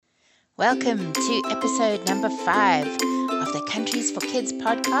Welcome to episode number 5 of the Countries for Kids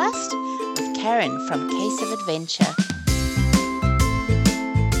podcast with Karen from Case of Adventure.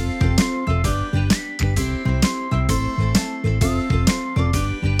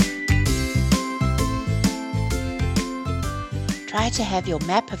 Try to have your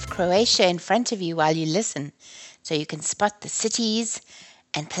map of Croatia in front of you while you listen so you can spot the cities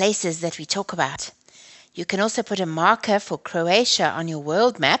and places that we talk about. You can also put a marker for Croatia on your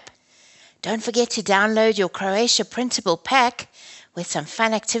world map. Don't forget to download your Croatia printable pack with some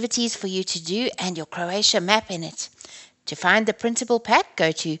fun activities for you to do and your Croatia map in it. To find the printable pack,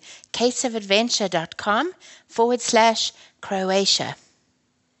 go to caseofadventure.com/Croatia.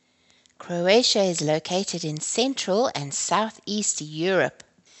 Croatia is located in Central and Southeast Europe.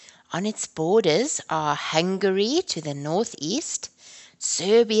 On its borders are Hungary to the northeast,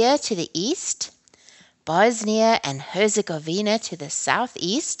 Serbia to the east, Bosnia and Herzegovina to the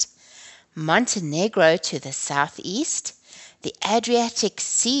southeast, Montenegro to the southeast, the Adriatic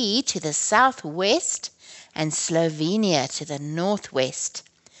Sea to the southwest, and Slovenia to the northwest.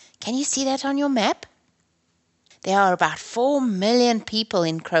 Can you see that on your map? There are about 4 million people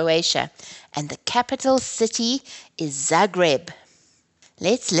in Croatia, and the capital city is Zagreb.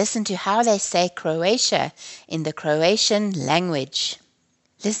 Let's listen to how they say Croatia in the Croatian language.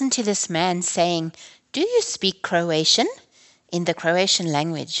 Listen to this man saying, "Do you speak Croatian?" in the Croatian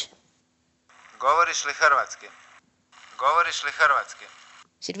language. Govoriš li hrvatski? Govoriš li hrvatski?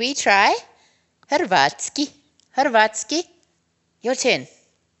 Should we try? Hrvatski. Hrvatski. Your turn.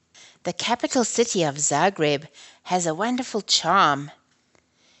 The capital city of Zagreb has a wonderful charm.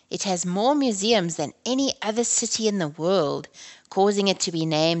 It has more museums than any other city in the world, causing it to be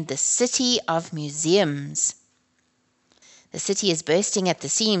named the City of Museums. The city is bursting at the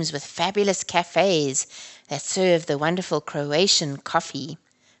seams with fabulous cafes that serve the wonderful Croatian coffee.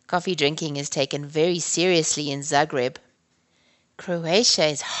 Coffee drinking is taken very seriously in Zagreb. Croatia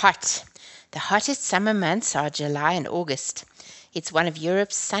is hot. The hottest summer months are July and August. It's one of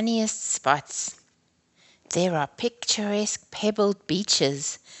Europe's sunniest spots. There are picturesque pebbled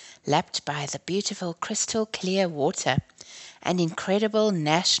beaches lapped by the beautiful crystal clear water and incredible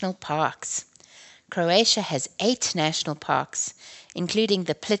national parks. Croatia has 8 national parks, including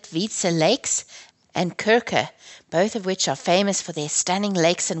the Plitvice Lakes and Krka, both of which are famous for their stunning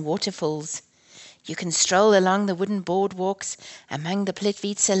lakes and waterfalls. You can stroll along the wooden boardwalks among the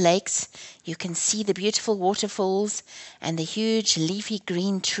Plitvice lakes. You can see the beautiful waterfalls and the huge leafy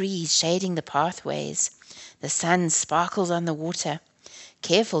green trees shading the pathways. The sun sparkles on the water.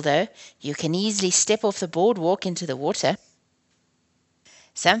 Careful though, you can easily step off the boardwalk into the water.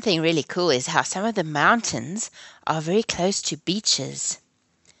 Something really cool is how some of the mountains are very close to beaches.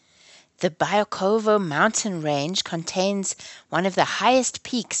 The Biokovo mountain range contains one of the highest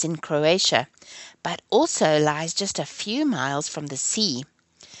peaks in Croatia, but also lies just a few miles from the sea.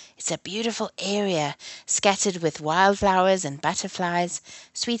 It's a beautiful area, scattered with wildflowers and butterflies,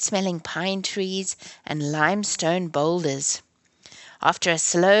 sweet-smelling pine trees, and limestone boulders. After a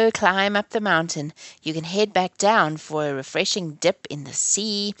slow climb up the mountain, you can head back down for a refreshing dip in the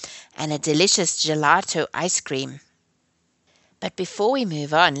sea and a delicious gelato ice cream. But before we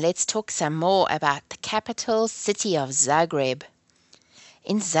move on, let's talk some more about the capital city of Zagreb.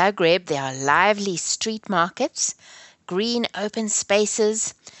 In Zagreb, there are lively street markets, green open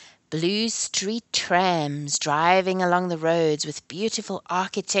spaces, blue street trams driving along the roads with beautiful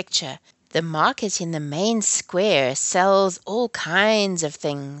architecture. The market in the main square sells all kinds of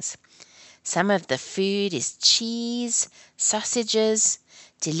things. Some of the food is cheese, sausages,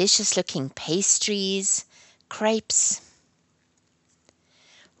 delicious-looking pastries, crepes.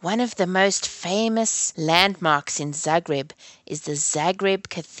 One of the most famous landmarks in Zagreb is the Zagreb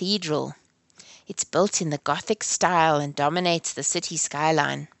Cathedral. It's built in the Gothic style and dominates the city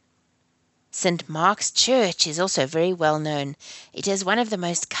skyline. St. Mark's Church is also very well known. It has one of the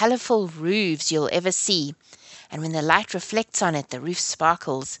most colourful roofs you'll ever see, and when the light reflects on it, the roof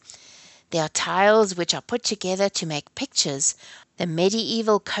sparkles. There are tiles which are put together to make pictures, the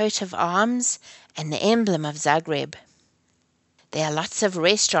medieval coat of arms, and the emblem of Zagreb. There are lots of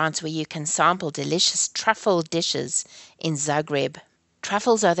restaurants where you can sample delicious truffle dishes in Zagreb.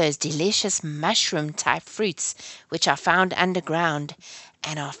 Truffles are those delicious mushroom-type fruits which are found underground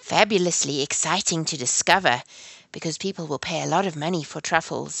and are fabulously exciting to discover because people will pay a lot of money for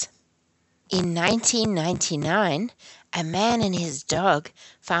truffles. In 1999, a man and his dog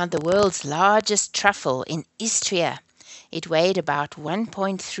found the world's largest truffle in Istria. It weighed about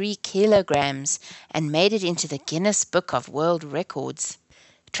 1.3 kilograms and made it into the Guinness Book of World Records.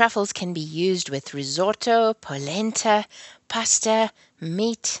 Truffles can be used with risotto, polenta, pasta,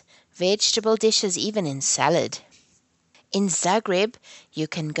 meat, vegetable dishes, even in salad. In Zagreb, you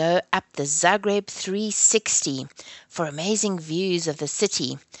can go up the Zagreb 360 for amazing views of the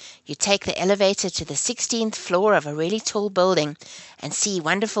city. You take the elevator to the 16th floor of a really tall building and see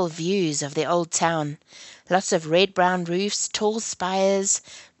wonderful views of the old town. Lots of red-brown roofs, tall spires,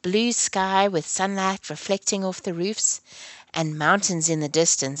 blue sky with sunlight reflecting off the roofs, and mountains in the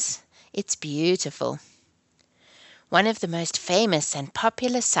distance. It's beautiful. One of the most famous and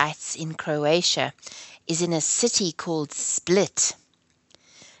popular sites in Croatia is in a city called Split.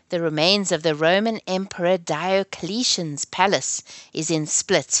 The remains of the Roman Emperor Diocletian's palace is in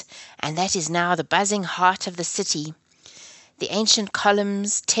Split, and that is now the buzzing heart of the city. The ancient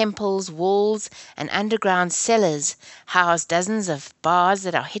columns, temples, walls, and underground cellars house dozens of bars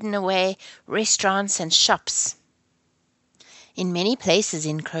that are hidden away, restaurants and shops. In many places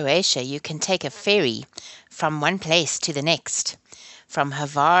in Croatia, you can take a ferry from one place to the next. From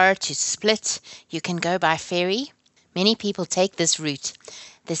Hvar to Split, you can go by ferry. Many people take this route.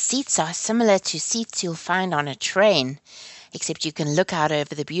 The seats are similar to seats you'll find on a train, except you can look out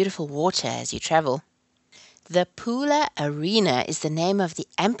over the beautiful water as you travel. The Pula Arena is the name of the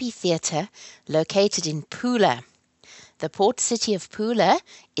amphitheatre located in Pula. The port city of Pula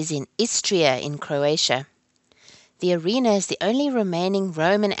is in Istria in Croatia. The arena is the only remaining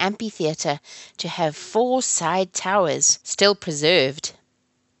Roman amphitheatre to have 4 side towers still preserved.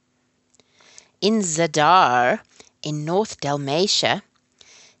 In Zadar, in North Dalmatia,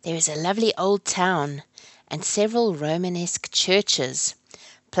 there is a lovely old town and several Romanesque churches,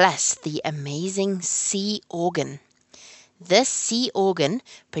 plus the amazing sea organ. This sea organ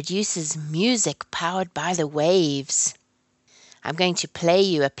produces music powered by the waves. I'm going to play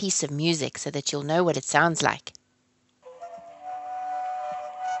you a piece of music so that you'll know what it sounds like.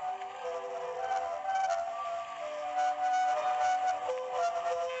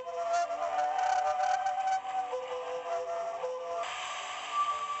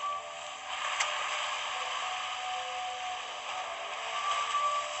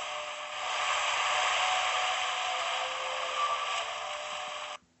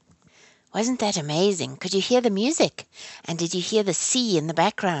 Wasn't that amazing? Could you hear the music? And did you hear the sea in the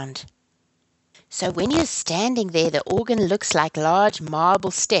background? So when you're standing there, the organ looks like large marble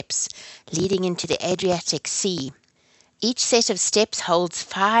steps leading into the Adriatic Sea. Each set of steps holds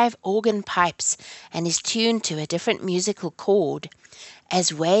 5 organ pipes and is tuned to a different musical chord.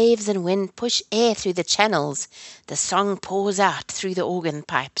 As waves and wind push air through the channels, the song pours out through the organ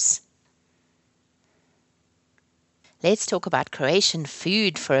pipes. Let's talk about Croatian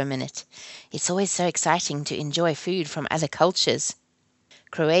food for a minute. It's always so exciting to enjoy food from other cultures.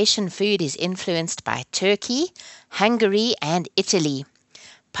 Croatian food is influenced by Turkey, Hungary, and Italy.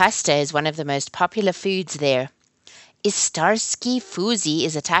 Pasta is one of the most popular foods there. Istarski fuzi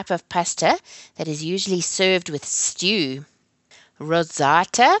is a type of pasta that is usually served with stew.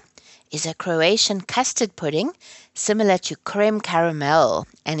 Rosata is a Croatian custard pudding similar to creme caramel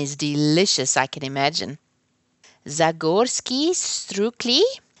and is delicious, I can imagine. Zagorski strukli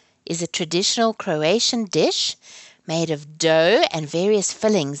is a traditional Croatian dish made of dough and various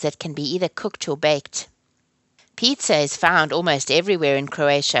fillings that can be either cooked or baked. Pizza is found almost everywhere in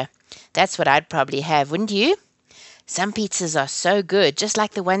Croatia. That's what I'd probably have, wouldn't you? Some pizzas are so good, just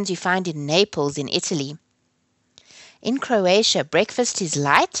like the ones you find in Naples in Italy. In Croatia, breakfast is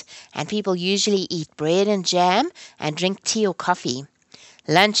light and people usually eat bread and jam and drink tea or coffee.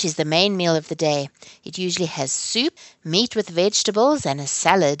 Lunch is the main meal of the day. It usually has soup, meat with vegetables, and a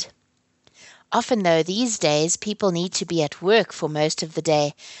salad. Often, though, these days, people need to be at work for most of the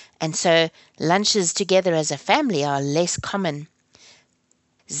day, and so lunches together as a family are less common.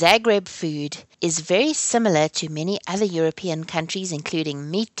 Zagreb food is very similar to many other European countries, including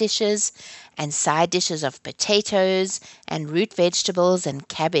meat dishes and side dishes of potatoes and root vegetables and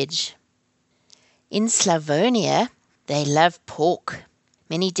cabbage. In Slavonia, they love pork.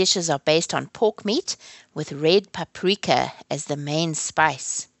 Many dishes are based on pork meat with red paprika as the main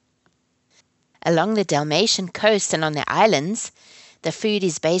spice. Along the Dalmatian coast and on the islands, the food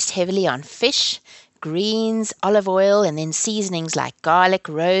is based heavily on fish, greens, olive oil, and then seasonings like garlic,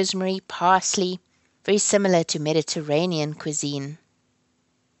 rosemary, parsley, very similar to Mediterranean cuisine.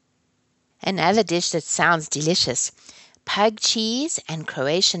 Another dish that sounds delicious, pug cheese and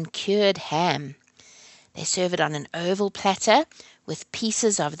Croatian cured ham. They serve it on an oval platter with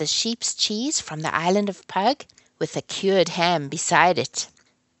pieces of the sheep's cheese from the island of Pug with the cured ham beside it.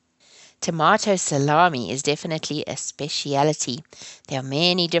 Tomato salami is definitely a speciality. There are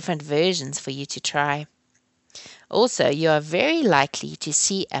many different versions for you to try. Also, you are very likely to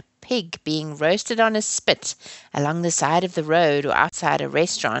see a pig being roasted on a spit along the side of the road or outside a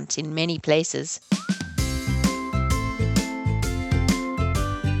restaurant in many places.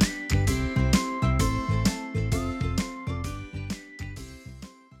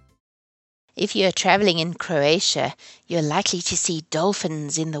 If you are traveling in Croatia, you're likely to see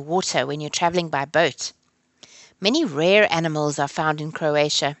dolphins in the water when you're traveling by boat. Many rare animals are found in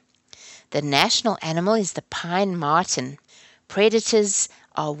Croatia. The national animal is the pine marten. Predators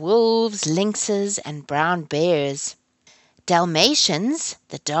are wolves, lynxes, and brown bears. Dalmatians,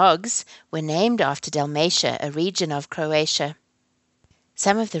 the dogs, were named after Dalmatia, a region of Croatia.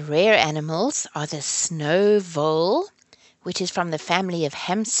 Some of the rare animals are the snow vole, which is from the family of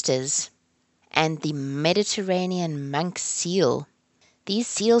hamsters, and the Mediterranean monk seal. These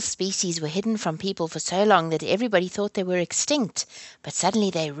seal species were hidden from people for so long that everybody thought they were extinct, but suddenly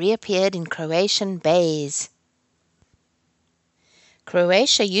they reappeared in Croatian bays.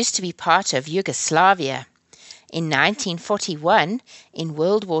 Croatia used to be part of Yugoslavia. In 1941, in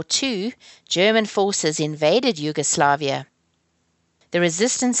World War II, German forces invaded Yugoslavia. The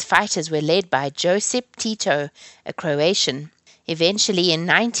resistance fighters were led by Josip Tito, a Croatian. Eventually, in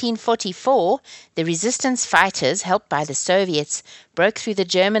 1944, the resistance fighters, helped by the Soviets, broke through the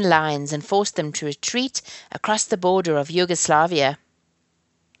German lines and forced them to retreat across the border of Yugoslavia.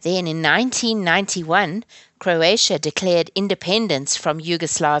 Then, in 1991, Croatia declared independence from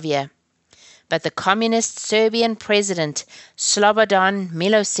Yugoslavia. But the communist Serbian president Slobodan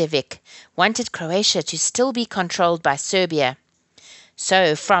Milosevic wanted Croatia to still be controlled by Serbia.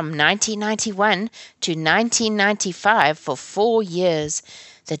 So, from 1991 to 1995, for 4 years,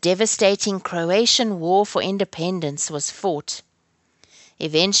 the devastating Croatian War for Independence was fought.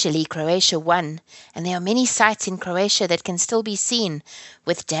 Eventually, Croatia won, and there are many sites in Croatia that can still be seen,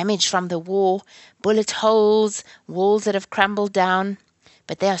 with damage from the war, bullet holes, walls that have crumbled down,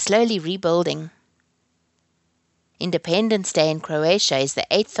 but they are slowly rebuilding. Independence Day in Croatia is the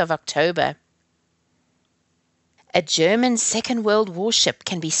 8th of October. A German Second World War ship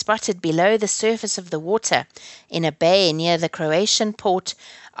can be spotted below the surface of the water in a bay near the Croatian port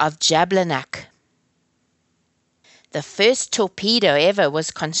of Jablanac. The first torpedo ever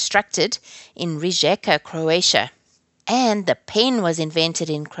was constructed in Rijeka, Croatia, and the pen was invented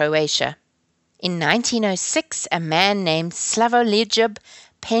in Croatia. In 1906, a man named Slavoljub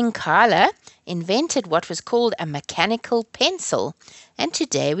Penkala invented what was called a mechanical pencil, and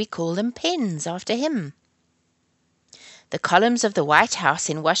today we call them pens after him. The columns of the White House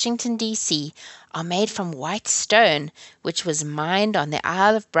in Washington, D.C. are made from white stone, which was mined on the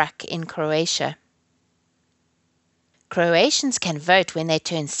Isle of Brac in Croatia. Croatians can vote when they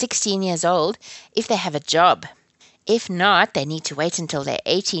turn 16 years old if they have a job. If not, they need to wait until they're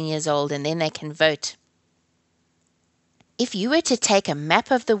 18 years old and then they can vote. If you were to take a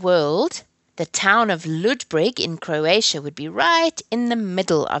map of the world, the town of Ludbreg in Croatia would be right in the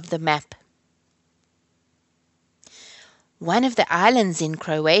middle of the map. One of the islands in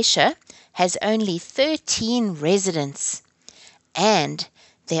Croatia has only 13 residents, and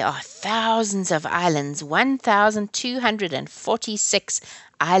there are thousands of islands, 1,246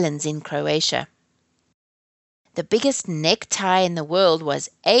 islands in Croatia. The biggest necktie in the world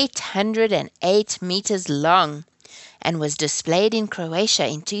was 808 meters long and was displayed in Croatia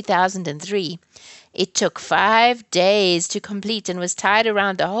in 2003. It took 5 days to complete and was tied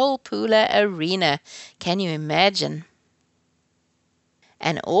around the whole Pula arena. Can you imagine?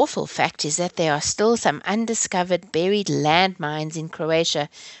 An awful fact is that there are still some undiscovered buried landmines in Croatia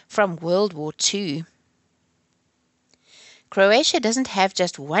from World War II. Croatia doesn't have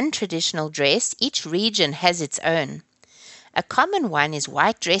just one traditional dress, each region has its own. A common one is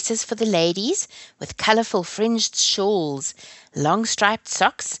white dresses for the ladies with colorful fringed shawls, long striped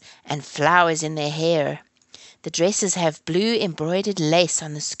socks, and flowers in their hair. The dresses have blue embroidered lace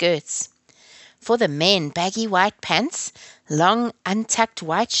on the skirts. For the men, baggy white pants, long untucked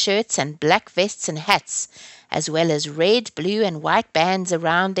white shirts and black vests and hats, as well as red, blue and white bands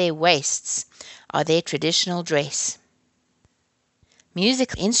around their waists, are their traditional dress.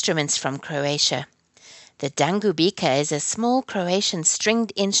 Musical instruments from Croatia. The dangubica is a small Croatian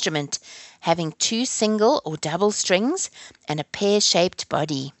stringed instrument having 2 single or double strings and a pear-shaped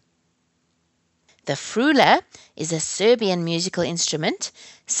body. The frula is a Serbian musical instrument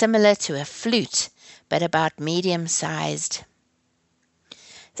similar to a flute, but about medium-sized.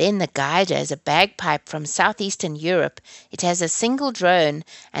 Then the gaida is a bagpipe from southeastern Europe. It has a single drone,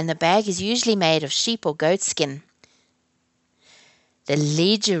 and the bag is usually made of sheep or goat skin. The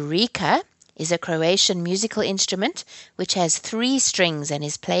ligerica is a Croatian musical instrument which has 3 strings and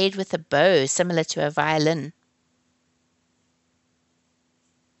is played with a bow similar to a violin.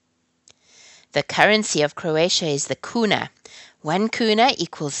 The currency of Croatia is the kuna. 1 kuna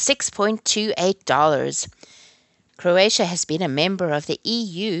equals $6.28. Croatia has been a member of the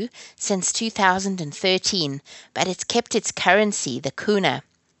EU since 2013, but it's kept its currency, the kuna.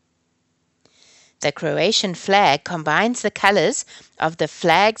 The Croatian flag combines the colors of the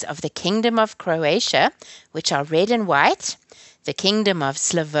flags of the Kingdom of Croatia, which are red and white, the Kingdom of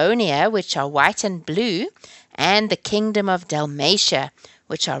Slavonia, which are white and blue, and the Kingdom of Dalmatia,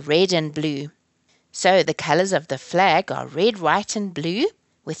 which are red and blue. So the colors of the flag are red, white, and blue,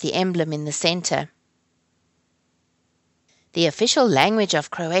 with the emblem in the center. The official language of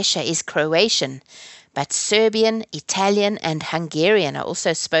Croatia is Croatian, but Serbian, Italian, and Hungarian are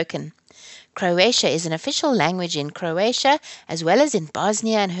also spoken. Croatia is an official language in Croatia, as well as in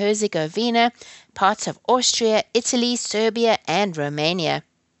Bosnia and Herzegovina, parts of Austria, Italy, Serbia, and Romania.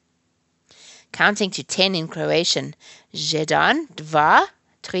 Counting to 10 in Croatian: 1, 2,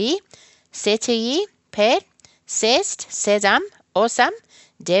 3, 4, 5, 6, 7, 8,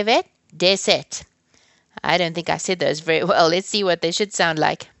 9, 10. I don't think I said those very well. Let's see what they should sound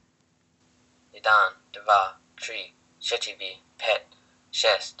like. 1, 2, 3, 4, 5,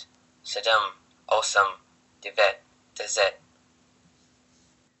 6, 7, 8, 9, 10.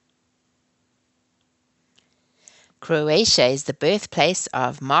 Croatia is the birthplace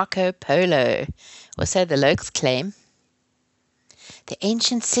of Marco Polo, or so the locals claim. The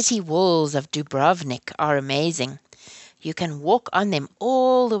ancient city walls of Dubrovnik are amazing. You can walk on them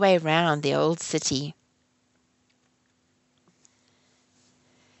all the way round the old city.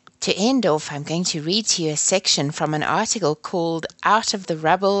 To end off, I'm going to read to you a section from an article called Out of the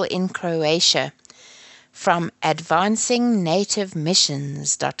Rubble in Croatia from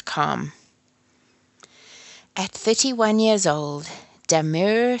advancingNativeMissions.com. At 31 years old,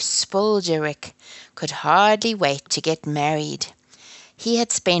 Damir Spoljaric could hardly wait to get married. He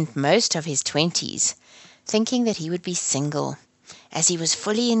had spent most of his 20s thinking that he would be single, as he was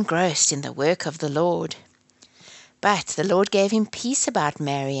fully engrossed in the work of the Lord. But the Lord gave him peace about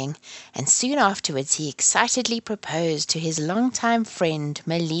marrying, and soon afterwards he excitedly proposed to his longtime friend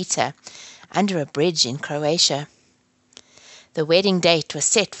Melita under a bridge in Croatia. The wedding date was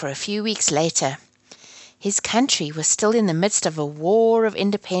set for a few weeks later. His country was still in the midst of a war of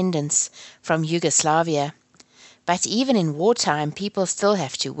independence from Yugoslavia. But even in wartime, people still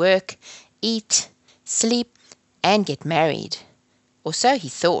have to work, eat, sleep, and get married. Or so he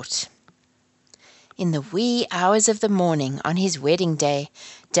thought. In the wee hours of the morning on his wedding day,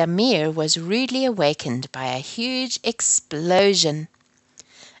 Damir was rudely awakened by a huge explosion.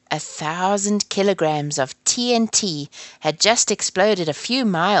 1,000 kilograms of TNT had just exploded a few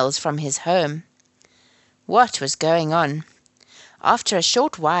miles from his home. What was going on? After a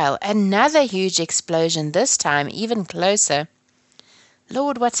short while, another huge explosion, this time even closer.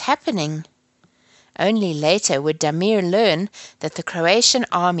 Lord, what's happening? Only later would Damir learn that the Croatian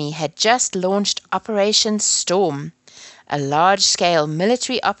army had just launched Operation Storm, a large-scale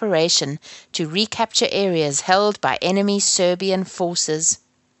military operation to recapture areas held by enemy Serbian forces.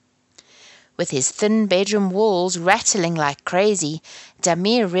 With his thin bedroom walls rattling like crazy,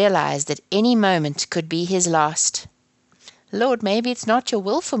 Damir realized that any moment could be his last. Lord, maybe it's not your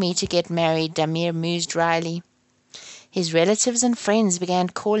will for me to get married, Damir mused dryly. His relatives and friends began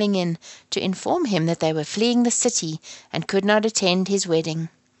calling in to inform him that they were fleeing the city and could not attend his wedding.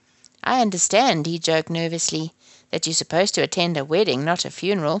 I understand, he joked nervously, that you're supposed to attend a wedding, not a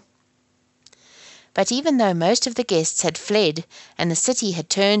funeral. But even though most of the guests had fled and the city had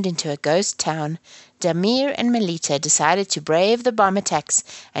turned into a ghost town, Damir and Melita decided to brave the bomb attacks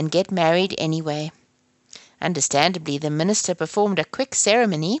and get married anyway. Understandably, the minister performed a quick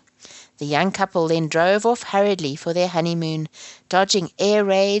ceremony. The young couple then drove off hurriedly for their honeymoon, dodging air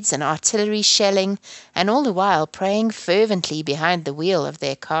raids and artillery shelling, and all the while praying fervently behind the wheel of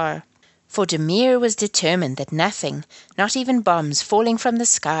their car. For Damir was determined that nothing, not even bombs falling from the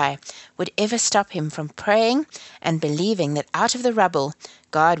sky, would ever stop him from praying and believing that out of the rubble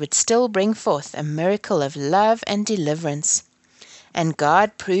God would still bring forth a miracle of love and deliverance. And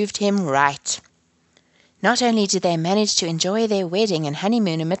God proved him right. Not only did they manage to enjoy their wedding and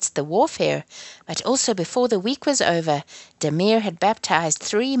honeymoon amidst the warfare, but also before the week was over, Damir had baptized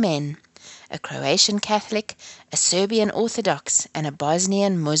 3 men, a Croatian Catholic, a Serbian Orthodox, and a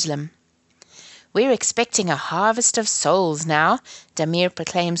Bosnian Muslim. We're expecting a harvest of souls now, Damir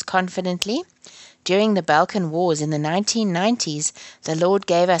proclaims confidently. During the Balkan Wars in the 1990s, the Lord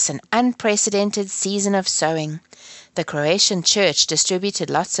gave us an unprecedented season of sowing. The Croatian church distributed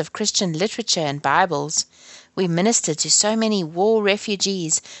lots of Christian literature and Bibles. We ministered to so many war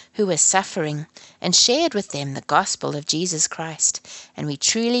refugees who were suffering and shared with them the gospel of Jesus Christ, and we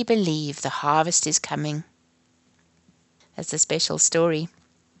truly believe the harvest is coming. That's a special story.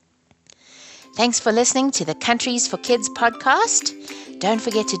 Thanks for listening to the Countries for Kids podcast. Don't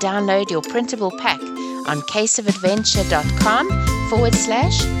forget to download your printable pack on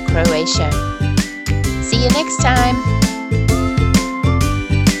caseofadventure.com/Croatia. See you next time.